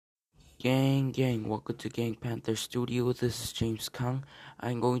Gang, welcome to Gang Panther Studio. This is James Kang.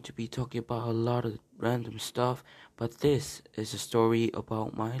 I'm going to be talking about a lot of random stuff, but this is a story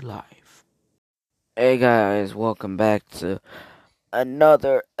about my life. Hey guys, welcome back to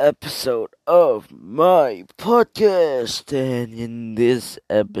another episode of my podcast. And in this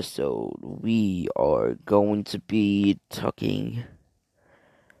episode, we are going to be talking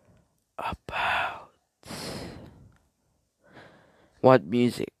about what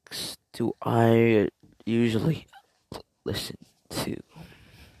musics do I usually listen to.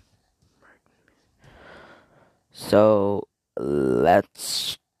 So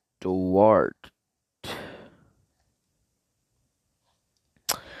let's start.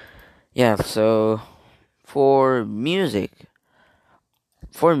 Yeah, so for music,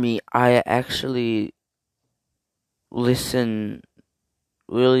 for me, I actually listen,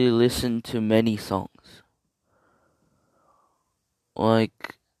 really listen to many songs.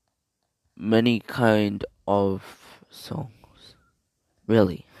 Like many kind of songs.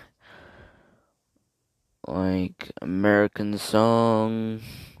 Really. Like American song,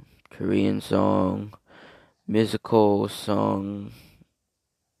 Korean song, musical song,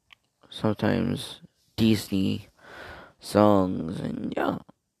 sometimes Disney songs, and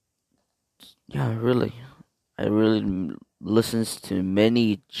really, I really listens to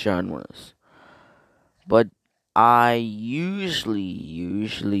many genres, but I usually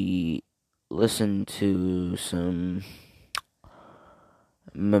listen to some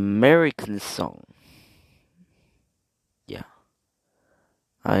American song. Yeah,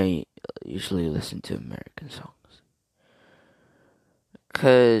 I usually listen to American songs,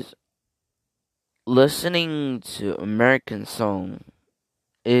 cause listening to American song,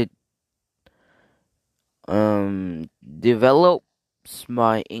 it develops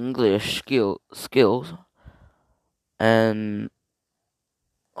my English skills, and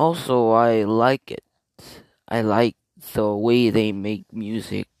also I like it. I like the way they make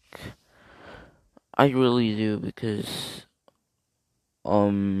music. I really do, because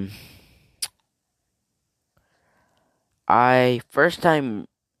um I first time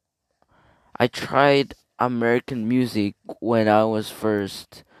I tried American music when I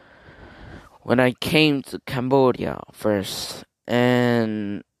came to Cambodia first,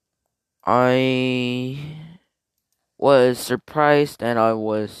 and I was surprised and I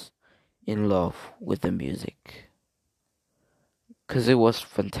was in love with the music, because it was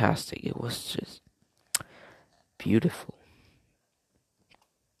fantastic. It was just beautiful.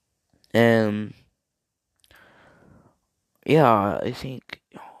 And yeah, I think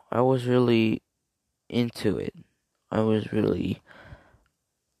I was really into it. I was really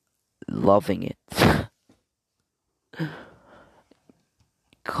loving it.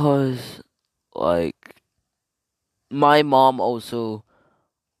 Cause like my mom also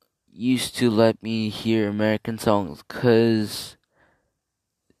used to let me hear American songs, cause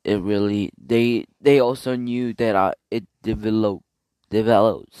it really they also knew that it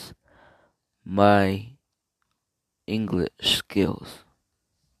develops my English skills.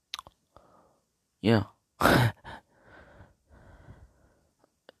 Yeah.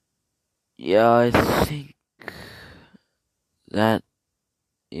 Yeah, I think that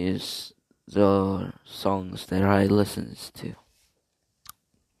is the songs that I listens to.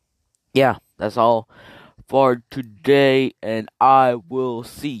 Yeah, that's all for today, and I will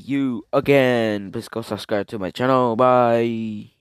see you again. Please go subscribe to my channel. Bye.